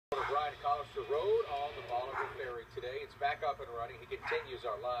Gloucester Road on the Bolivar Ferry today. It's back up and running. He continues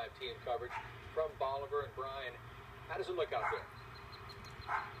our live team coverage from Bolivar. And Brian, how does it look out there?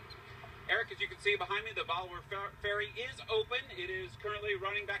 Eric, as you can see behind me, the Bolivar Ferry is open. It is currently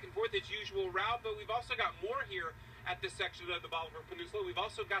running back and forth its usual route, but we've also got more here at this section of the Bolivar Peninsula. We've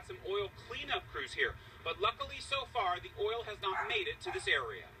also got some oil cleanup crews here, but luckily so far, the oil has not made it to this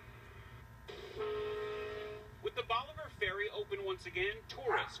area. With the Bolivar Ferry open once again,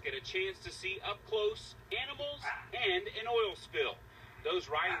 tourists get a chance to see up close animals and an oil spill. Those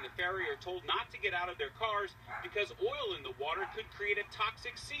riding the ferry are told not to get out of their cars because oil in the water could create a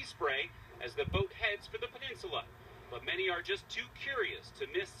toxic sea spray as the boat heads for the peninsula. But many are just too curious to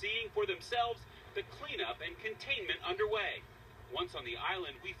miss seeing for themselves the cleanup and containment underway. Once on the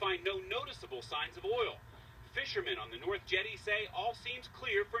island, we find no noticeable signs of oil. Fishermen on the North Jetty say all seems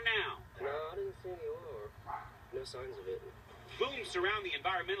clear for now. No, I didn't see any oil. No signs of it. Booms surround the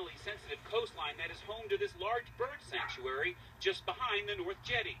environmentally sensitive coastline that is home to this large bird sanctuary just behind the North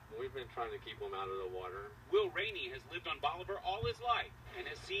Jetty. We've been trying to keep them out of the water. Will Rainey has lived on Bolivar all his life and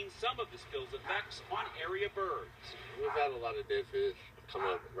has seen some of the spill's effects on area birds. We've had a lot of dead fish come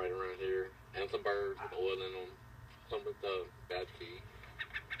up right around here, and some birds with oil in them, some with bad feet.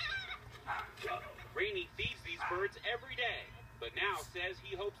 Rainey feeds these birds every day, but now says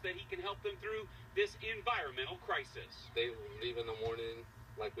he hopes that he can help them through this environmental crisis. They leave in the morning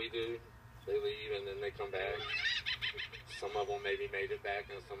like we do. They leave and then they come back. Some of them maybe made it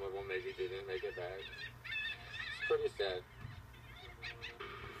back and some of them maybe didn't make it back. It's pretty sad.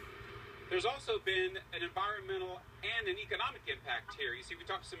 There's also been an environmental and an economic impact here. You see, we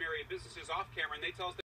talked to some area businesses off camera and they tell us that